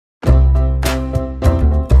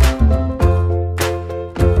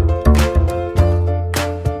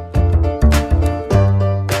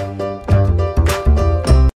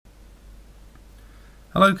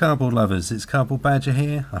Hello cardboard lovers, it's Cardboard Badger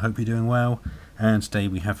here. I hope you're doing well, and today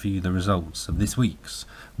we have for you the results of this week's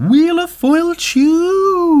Wheel of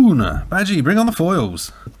Foiltune. Badgie, bring on the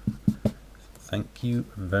foils. Thank you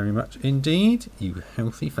very much indeed, you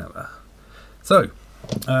healthy fella. So,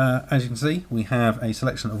 as you can see, we have a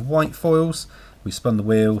selection of white foils. We spun the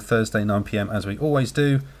wheel Thursday 9 PM as we always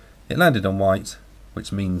do. It landed on white,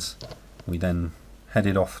 which means we then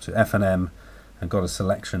headed off to F&M and got a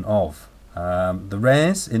selection of the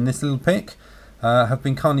rares in this little pick. Have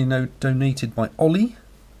been kindly donated by Ollie.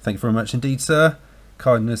 Thank you very much indeed, sir.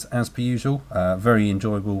 Kindness as per usual. Very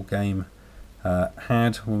enjoyable game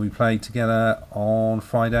had when we played together on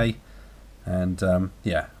Friday, and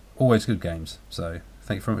yeah, always good games. So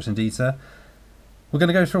thank you very much indeed, sir. We're going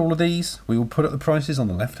to go through all of these. We will put up the prices on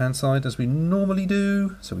the left hand side as we normally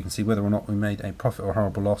do, so we can see whether or not we made a profit or a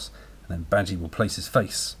horrible loss, and then Badgie will place his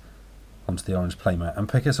face onto the orange playmat and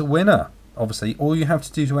pick us a winner. Obviously, all you have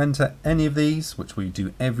to do to enter any of these, which we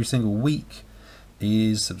do every single week,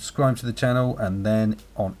 is subscribe to the channel, and then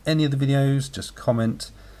on any of the videos just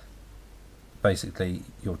comment basically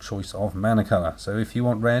your choice of mana colour. So if you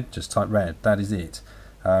want red, just type red, that is it.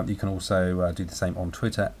 You can also do the same on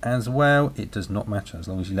Twitter as well. It does not matter as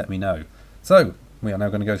long as you let me know. So we are now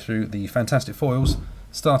going to go through the fantastic foils,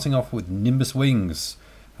 starting off with Nimbus Wings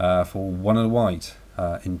for 1 and a white.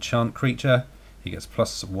 Enchant creature. He gets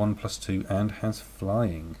 +1/+2 and has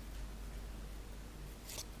flying.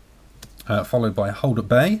 Followed by Hold at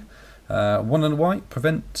Bay. 1 and a white.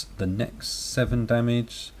 Prevent the next 7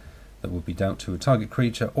 damage that will be dealt to a target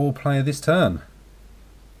creature or player this turn.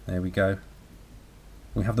 There we go.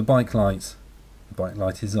 We have the bike light. The bike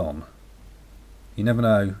light is on. You never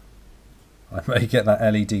know. I may get that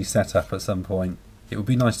LED set up at some point. It would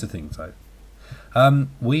be nice to think so.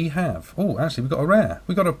 We have, oh, actually, we've got a rare.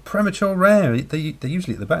 We've got a premature rare. They're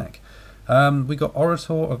usually at the back. We got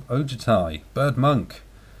Orator of Ojutai, Bird Monk,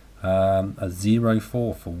 a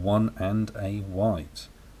 0/4 for 1 and a white.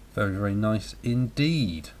 Very, very nice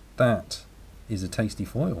indeed. That is a tasty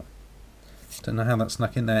foil. Don't know how that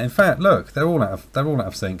snuck in there. In fact, look, they're all out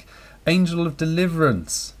of sync. Angel of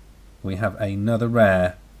Deliverance. We have another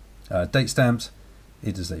rare, date stamped.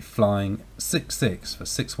 It is a flying 6/6 for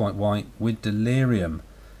 6 white with Delirium.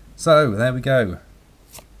 So there we go.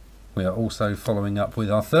 We are also following up with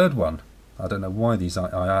our third one. I don't know why these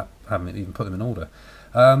I haven't even put them in order.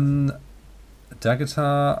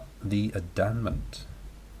 Dagatar the Adamant.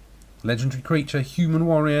 Legendary creature, human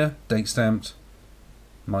warrior, date stamped.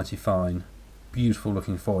 Mighty fine. Beautiful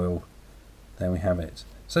looking foil. There we have it.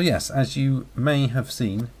 So yes, as you may have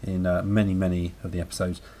seen in many of the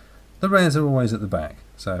episodes, the rares are always at the back,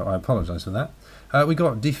 so I apologise for that. We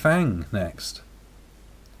got Defang next.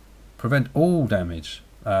 Prevent all damage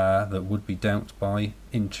that would be dealt by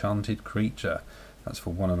enchanted creature. That's for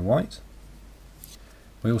 1 and a white.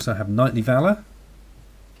 We also have Knightly Valour.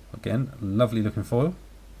 Again, lovely looking foil.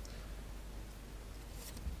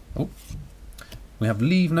 Oh. We have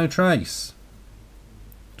Leave No Trace.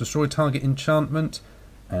 Destroy target enchantment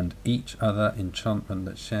and each other enchantment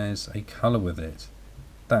that shares a colour with it.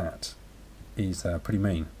 That is pretty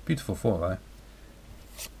mean. Beautiful foil though.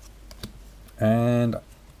 And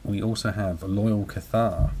we also have Loyal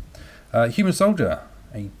Cathar. Human Soldier,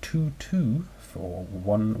 a 2/2 for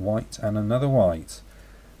 1 white and another white.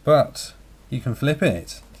 But you can flip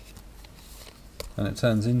it and it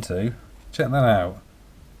turns into, check that out,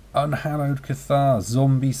 Unhallowed Cathar,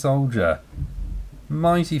 Zombie Soldier.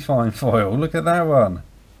 Mighty fine foil. Look at that one.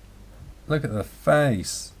 Look at the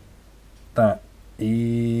face. That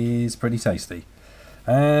is pretty tasty.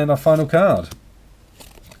 And our final card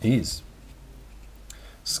is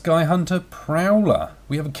Sky Hunter Prowler.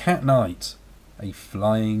 We have a Cat Knight, a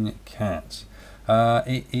flying cat.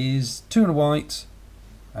 It is 2 and a white,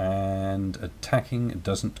 and attacking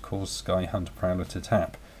doesn't cause Sky Hunter Prowler to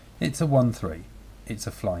tap. It's a 1/3. It's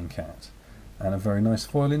a flying cat, and a very nice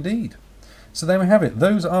foil indeed. So there we have it.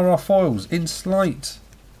 Those are our foils in slight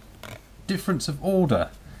difference of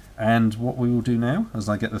order. And what we will do now, as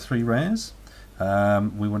I get the 3 rares,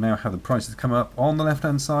 we will now have the prices come up on the left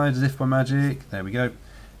hand side as if by magic. There we go.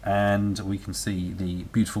 And we can see the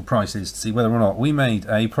beautiful prices to see whether or not we made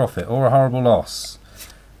a profit or a horrible loss.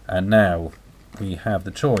 And now we have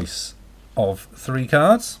the choice of 3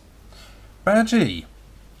 cards. Badgie,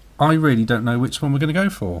 I really don't know which one we're going to go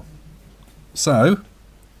for. So,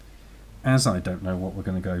 as I don't know what we're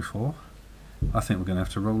going to go for, I think we're going to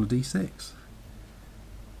have to roll a d6.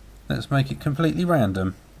 Let's make it completely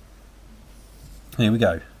random. Here we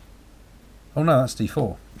go. Oh no, that's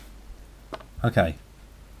d4. Okay.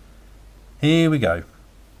 Here we go.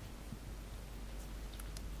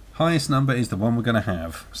 Highest number is the one we're going to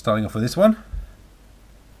have. Starting off with this one,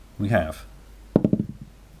 we have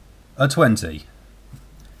a 20.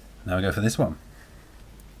 Now we go for this one.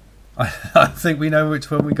 I think we know which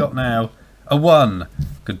one we got now. A 1.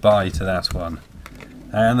 Goodbye to that one.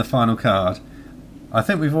 And the final card. I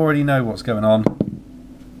think we've already know what's going on.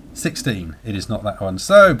 16. It is not that one.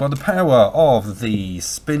 So, by the power of the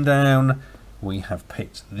spin down, we have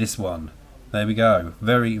picked this one. There we go.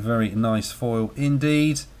 Very, very nice foil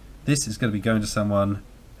indeed. This is going to be going to someone.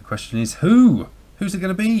 The question is who? Who's it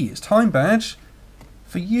going to be? It's time, Badge,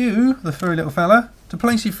 for you, the furry little fella, to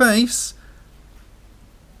place your face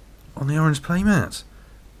on the orange playmat.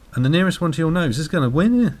 And the nearest one to your nose is going to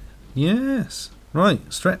win. Yes. Right,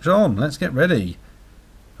 stretch on. Let's get ready.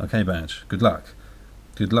 Okay, Badge, good luck.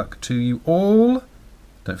 Good luck to you all.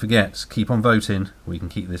 Don't forget, keep on voting. We can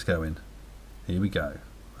keep this going. Here we go.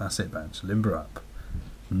 That's it, Badge. Limber up.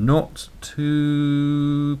 Not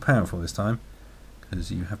too powerful this time,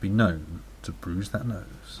 because you have been known to bruise that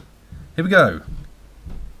nose. Here we go.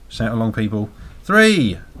 Shout along, people.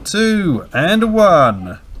 3, 2, and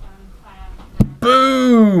 1.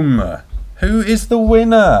 Boom! Who is the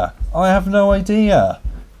winner? I have no idea.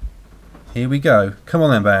 Here we go. Come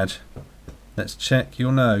on then, Badge. Let's check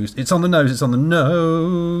your nose. It's on the nose. It's on the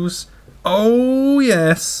nose. Oh,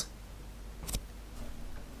 yes.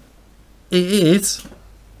 It is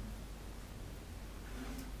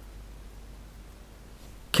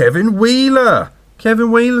Kevin Wheeler.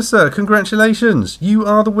 Kevin Wheeler, sir. Congratulations. You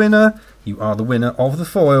are the winner. You are the winner of the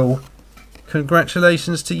foil.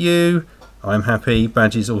 Congratulations to you. I'm happy.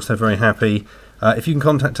 Badgie's also very happy. If you can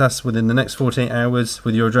contact us within the next 48 hours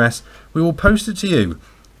with your address, we will post it to you.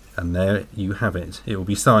 And there you have it. It will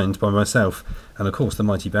be signed by myself and, of course, the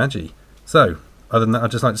mighty Badgie. So, other than that,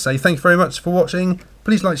 I'd just like to say thank you very much for watching.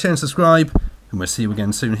 Please like, share and subscribe. And we'll see you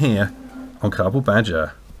again soon here on Cardboard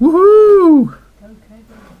Badger. Woohoo!